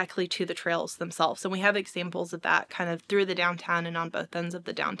directly to the trails themselves. And we have examples of that kind of through the downtown and on both ends of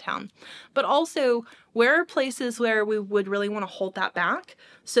the downtown. But also, where are places where we would really want to hold that back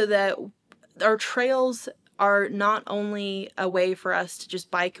so that our trails are not only a way for us to just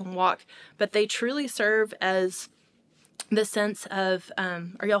bike and walk, but they truly serve as the sense of,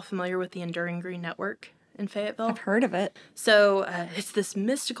 are y'all familiar with the Enduring Green Network in Fayetteville? I've heard of it. So it's this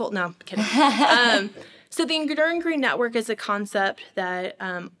mystical, no, I'm kidding. So the Enduring Green Network is a concept that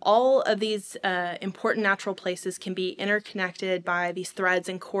all of these important natural places can be interconnected by these threads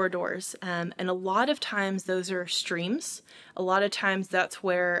and corridors. And a lot of times those are streams. A lot of times that's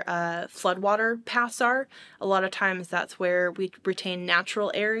where floodwater paths are. A lot of times that's where we retain natural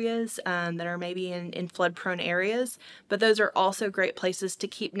areas that are maybe in flood-prone areas. But those are also great places to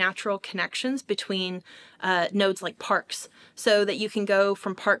keep natural connections between nodes like parks so that you can go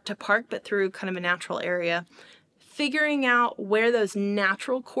from park to park, but through kind of a natural area. Figuring out where those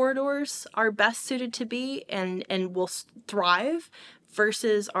natural corridors are best suited to be and will thrive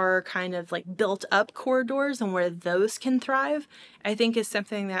versus our kind of like built up corridors and where those can thrive, I think is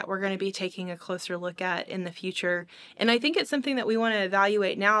something that we're going to be taking a closer look at in the future. And I think it's something that we want to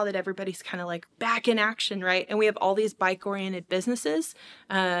evaluate now that everybody's kind of like back in action, right? And we have all these bike-oriented businesses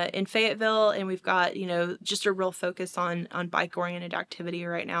in Fayetteville, and we've got, just a real focus on bike-oriented activity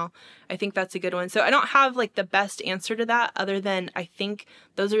right now. I think that's a good one. So I don't have like the best answer to that other than I think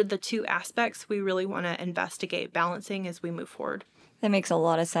those are the two aspects we really want to investigate balancing as we move forward. That makes a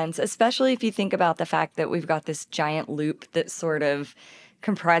lot of sense, especially if you think about the fact that we've got this giant loop that sort of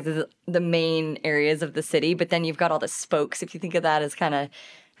comprises the main areas of the city, but then you've got all the spokes. If you think of that as kind of,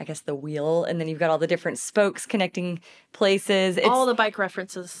 I guess, the wheel, and then you've got all the different spokes connecting places. All the bike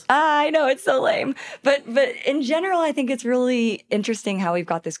references. I know, it's so lame. But in general, I think it's really interesting how we've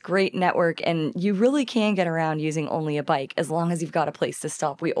got this great network, and you really can get around using only a bike as long as you've got a place to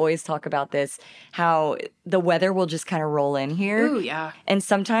stop. We always talk about this, how the weather will just kind of roll in here. Ooh, yeah. And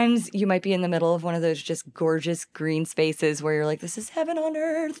sometimes you might be in the middle of one of those just gorgeous green spaces where you're like, this is heaven on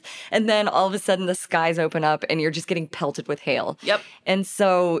earth. And then all of a sudden the skies open up and you're just getting pelted with hail. Yep. And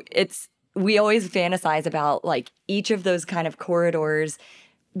so we always fantasize about like each of those kind of corridors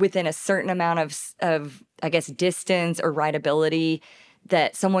within a certain amount of I guess distance or rideability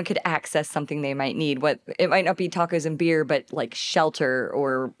that someone could access something they might need. What it might not be tacos and beer, but like shelter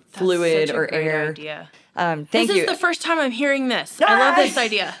or fluid That's such a or great air. idea. Thank This you. is the first time I'm hearing this. I love this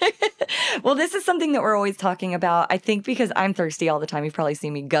idea. Well, this is something that we're always talking about. I think because I'm thirsty all the time. You've probably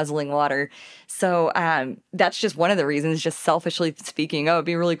seen me guzzling water. So that's just one of the reasons, just selfishly speaking. Oh, it'd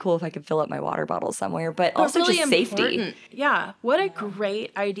be really cool if I could fill up my water bottle somewhere. But also really just safety. important. Yeah. What a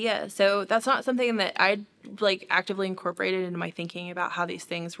great idea. So that's not something that I like actively incorporated into my thinking about how these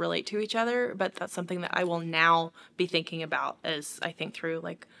things relate to each other. But that's something that I will now be thinking about as I think through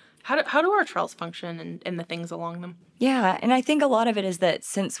like, how do our trails function and the things along them? Yeah, and I think a lot of it is that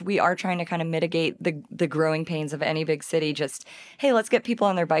since we are trying to kind of mitigate the growing pains of any big city, just, hey, let's get people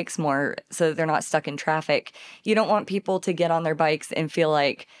on their bikes more so that they're not stuck in traffic. You don't want people to get on their bikes and feel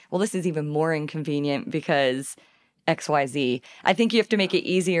like, well, this is even more inconvenient because XYZ. I think you have to make it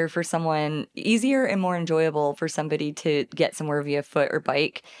easier and more enjoyable for somebody to get somewhere via foot or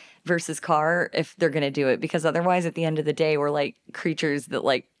bike versus car if they're going to do it, because otherwise at the end of the day we're like creatures that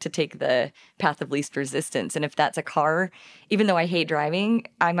like to take the path of least resistance. And if that's a car, even though I hate driving,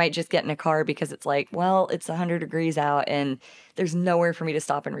 I might just get in a car because it's like, well, it's 100 degrees out and there's nowhere for me to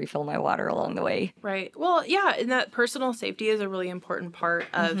stop and refill my water along the way. Right. Well, yeah, and that personal safety is a really important part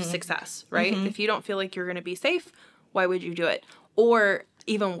of success, right? If you don't feel like you're going to be safe, why would you do it? Or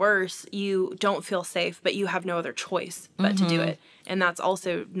even worse, you don't feel safe, but you have no other choice but to do it. And that's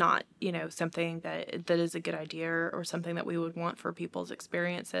also not, something that is a good idea or something that we would want for people's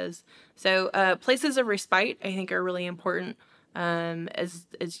experiences. So places of respite, I think, are really important as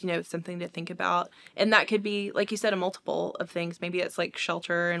something to think about. And that could be, like you said, a multiple of things. Maybe it's like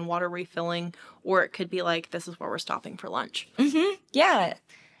shelter and water refilling, or it could be like, this is where we're stopping for lunch. Yeah.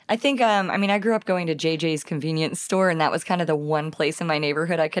 I think, I grew up going to JJ's convenience store, and that was kind of the one place in my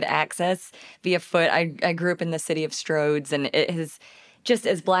neighborhood I could access via foot. I grew up in the city of Strodes, and it is just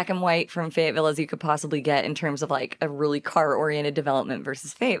as black and white from Fayetteville as you could possibly get in terms of like a really car-oriented development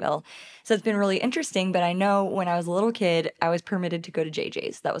versus Fayetteville. So it's been really interesting, but I know when I was a little kid, I was permitted to go to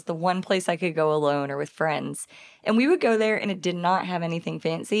JJ's. That was the one place I could go alone or with friends. And we would go there, and it did not have anything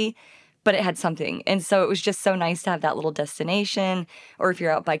fancy, but it had something. And so it was just so nice to have that little destination. Or if you're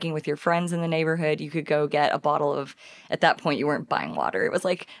out biking with your friends in the neighborhood, you could go get a bottle of, at that point, you weren't buying water. It was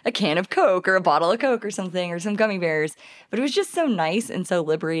like a can of Coke or a bottle of Coke or something, or some gummy bears. But it was just so nice and so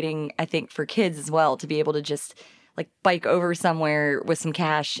liberating, I think, for kids as well, to be able to just like bike over somewhere with some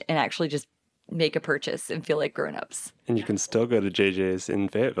cash and actually just make a purchase and feel like grown-ups. And you can still go to JJ's in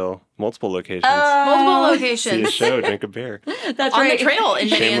Fayetteville, multiple locations. Multiple See a locations. show, drink a beer. That's On right. the trail in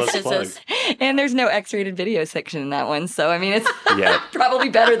many Shameless instances. And there's no X-rated video section in that one. So, I mean, it's Yeah. probably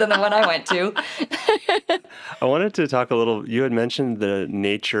better than the one I went to. I wanted to talk a little, you had mentioned the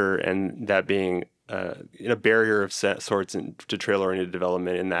nature and that being a barrier of sorts to trail-oriented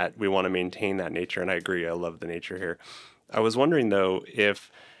development, in that we want to maintain that nature. And I agree, I love the nature here. I was wondering, though, if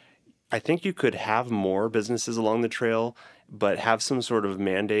I think you could have more businesses along the trail, but have some sort of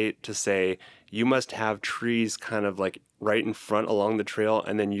mandate to say you must have trees kind of like right in front along the trail,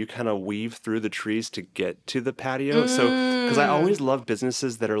 and then you kind of weave through the trees to get to the patio. So, because I always love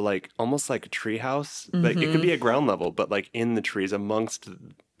businesses that are like almost like a tree house. Like it could be at ground level, but like in the trees, amongst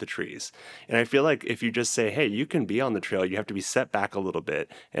the trees. And I feel like if you just say, hey, you can be on the trail, you have to be set back a little bit,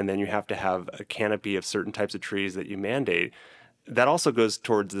 and then you have to have a canopy of certain types of trees that you mandate. That also goes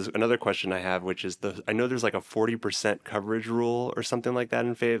towards another question I have, which is I know there's like a 40% coverage rule or something like that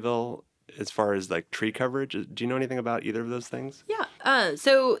in Fayetteville as far as like tree coverage. Do you know anything about either of those things? Yeah.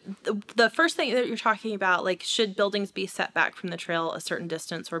 So the first thing that you're talking about, like, should buildings be set back from the trail a certain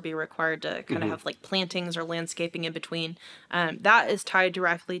distance or be required to kind of have like plantings or landscaping in between? That is tied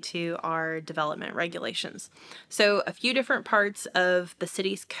directly to our development regulations. So a few different parts of the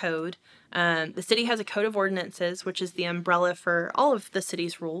city's code. The city has a code of ordinances, which is the umbrella for all of the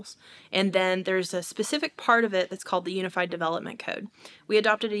city's rules. And then there's a specific part of it that's called the Unified Development Code. We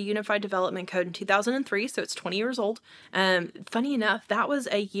adopted a Unified Development Code in 2003, so it's 20 years old. Funny enough, that was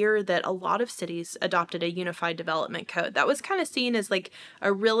a year that a lot of cities adopted a Unified Development Code. That was kind of seen as like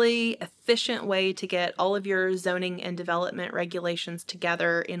a really efficient way to get all of your zoning and development regulations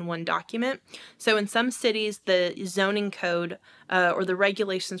together in one document. So in some cities, the zoning code or the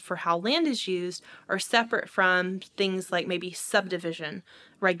regulations for how land is used are separate from things like maybe subdivision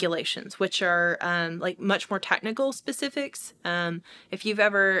regulations, which are like much more technical specifics. If you've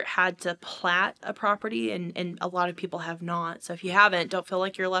ever had to plat a property, and a lot of people have not, so if you haven't, don't feel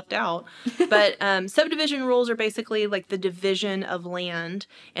like you're left out. But subdivision rules are basically like the division of land,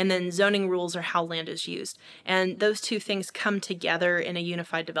 and then zoning zoning rules or how land is used. And those two things come together in a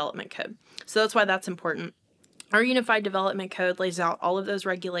unified development code. So that's why that's important. Our Unified Development Code lays out all of those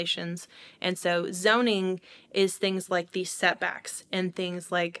regulations. And so zoning is things like these setbacks and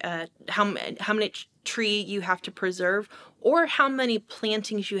things like how many tree you have to preserve, or how many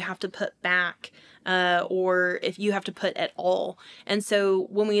plantings you have to put back, or if you have to put at all. And so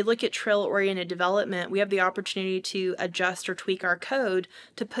when we look at trail-oriented development, we have the opportunity to adjust or tweak our code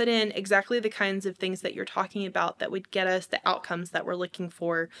to put in exactly the kinds of things that you're talking about that would get us the outcomes that we're looking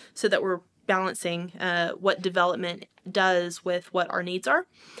for, so that we're balancing what development does with what our needs are.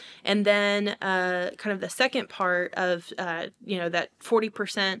 And then kind of the second part of, that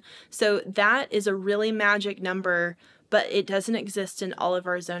 40%. So that is a really magic number, but it doesn't exist in all of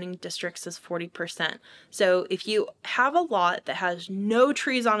our zoning districts as 40%. So if you have a lot that has no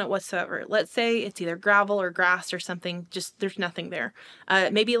trees on it whatsoever, let's say it's either gravel or grass or something, just there's nothing there.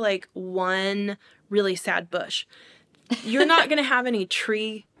 Maybe like one really sad bush. You're not going to have any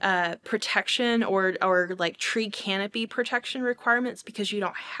tree protection or like tree canopy protection requirements because you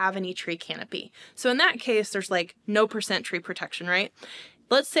don't have any tree canopy. So in that case, there's like no % tree protection, right?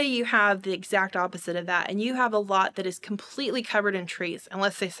 Let's say you have the exact opposite of that, and you have a lot that is completely covered in trees. And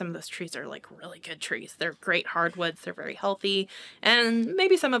let's say some of those trees are like really good trees. They're great hardwoods. They're very healthy. And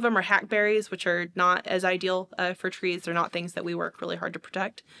maybe some of them are hackberries, which are not as ideal for trees. They're not things that we work really hard to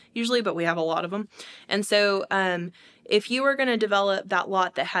protect usually, but we have a lot of them. And so if you were going to develop that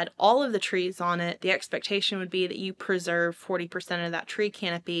lot that had all of the trees on it, the expectation would be that you preserve 40% of that tree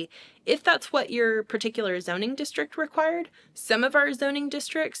canopy, if that's what your particular zoning district required. Some of our zoning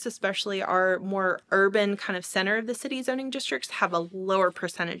districts, especially our more urban kind of center of the city zoning districts, have a lower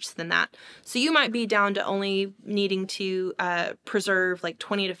percentage than that. So you might be down to only needing to preserve like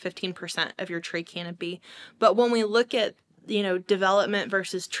 20 to 15% of your tree canopy. But when we look at, development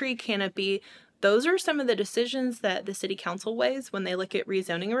versus tree canopy, those are some of the decisions that the city council weighs when they look at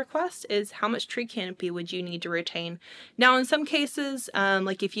rezoning requests, is how much tree canopy would you need to retain. Now, in some cases,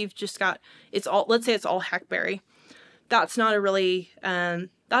 like if you've just got, let's say it's all hackberry, that's not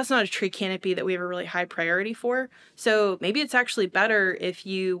a tree canopy that we have a really high priority for. So maybe it's actually better if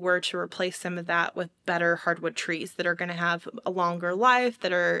you were to replace some of that with better hardwood trees that are going to have a longer life,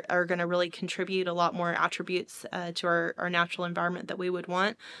 that are going to really contribute a lot more attributes to our natural environment that we would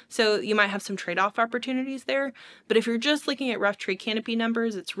want. So you might have some trade-off opportunities there. But if you're just looking at rough tree canopy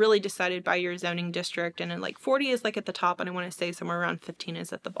numbers, it's really decided by your zoning district. And then like 40 is like at the top, and I want to say somewhere around 15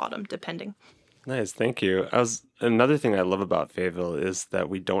 is at the bottom, depending. Nice, thank you. Another thing I love about Fayetteville is that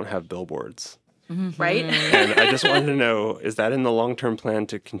we don't have billboards. Right? And I just wanted to know, is that in the long-term plan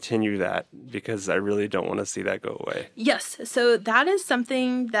to continue that? Because I really don't want to see that go away. Yes. So that is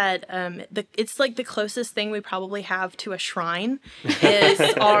something that it's like the closest thing we probably have to a shrine is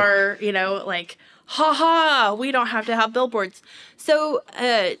our, we don't have to have billboards. So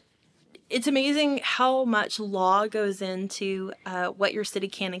it's amazing how much law goes into what your city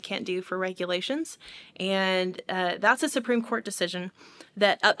can and can't do for regulations. And that's a Supreme Court decision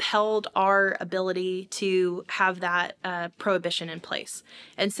that upheld our ability to have that prohibition in place.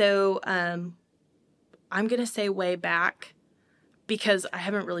 And so I'm going to say way back, because I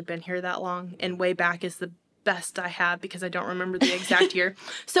haven't really been here that long, and way back is the best I have because I don't remember the exact year.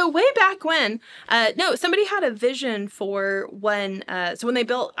 So way back when, somebody had a vision for when they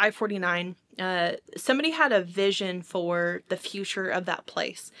built I-49, somebody had a vision for the future of that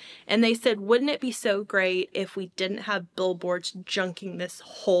place. And they said, wouldn't it be so great if we didn't have billboards junking this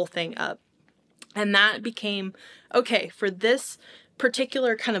whole thing up? And that became, okay, for this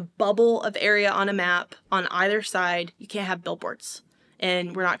particular kind of bubble of area on a map on either side, you can't have billboards,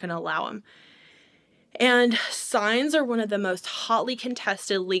 and we're not going to allow them. And signs are one of the most hotly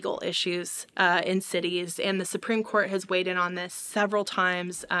contested legal issues in cities, and the Supreme Court has weighed in on this several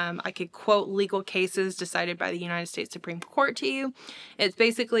times. I could quote legal cases decided by the United States Supreme Court to you. It's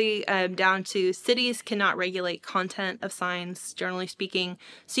basically down to cities cannot regulate content of signs, generally speaking.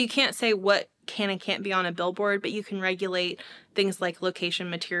 So you can't say what can and can't be on a billboard, but you can regulate things like location,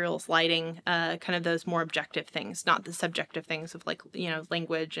 materials, lighting, kind of those more objective things, not the subjective things of like,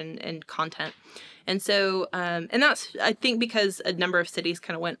 language and content. And so, and that's, I think, because a number of cities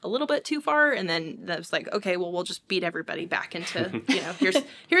kind of went a little bit too far, and then that was like, okay, well, we'll just beat everybody back into, here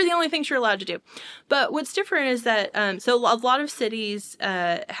are the only things you're allowed to do. But what's different is that, so a lot of cities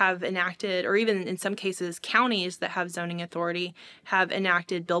have enacted, or even in some cases, counties that have zoning authority have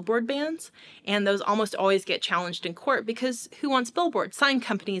enacted billboard bans. And those almost always get challenged in court because who wants billboards? Sign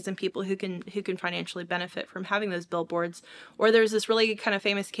companies and people who can financially benefit from having those billboards. Or there's this really kind of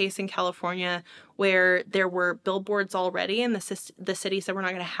famous case in California where there were billboards already, and the city said we're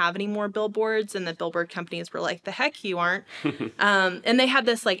not going to have any more billboards, and the billboard companies were like, the heck you aren't. And they had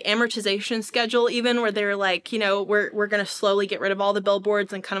this like amortization schedule even where they're like, we're going to slowly get rid of all the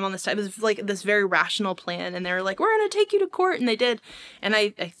billboards and kind of on this type. It was like this very rational plan, and they were like, we're going to take you to court, and they did. And I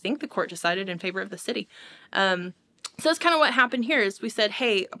think the court decided in favor of the city. So that's kind of what happened here is we said,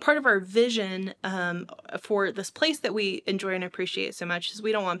 hey, part of our vision for this place that we enjoy and appreciate so much is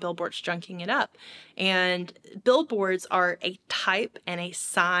we don't want billboards junking it up. And billboards are a type and a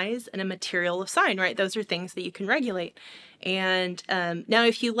size and a material of sign, right? Those are things that you can regulate. And now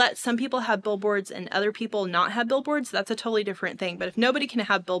if you let some people have billboards and other people not have billboards, that's a totally different thing. But if nobody can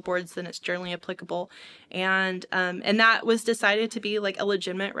have billboards, then it's generally applicable. And that was decided to be like a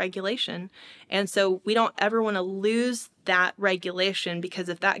legitimate regulation. And so we don't ever want to lose that regulation, because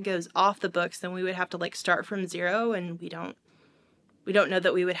if that goes off the books, then we would have to like start from zero, and we don't know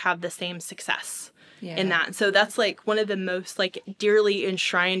that we would have the same success. In that. So that's like one of the most like dearly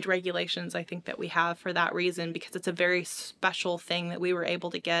enshrined regulations I think that we have for that reason, because it's a very special thing that we were able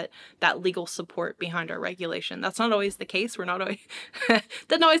to get that legal support behind our regulation. That's not always the case. We're not always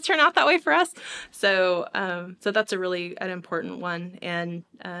doesn't always turn out that way for us. So that's an important one, and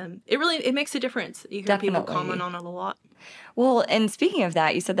it makes a difference. You hear people comment on it a lot. Well, and speaking of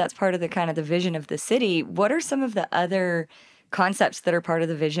that, you said that's part of the kind of the vision of the city. What are some of the other concepts that are part of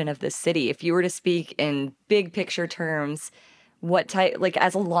the vision of the city? If you were to speak in big picture terms, what type, like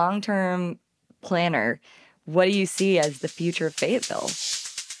as a long-term planner, what do you see as the future of Fayetteville?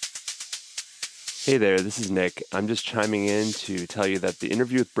 Hey there, this is Nick. I'm just chiming in to tell you that the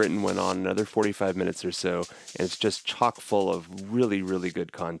interview with Britin went on another 45 minutes or so, and it's just chock full of really, really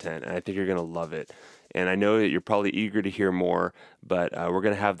good content, and I think you're going to love it. And I know that you're probably eager to hear more, but we're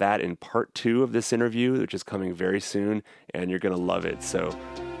going to have that in part 2 of this interview, which is coming very soon, and you're going to love it. So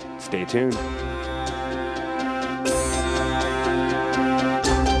stay tuned.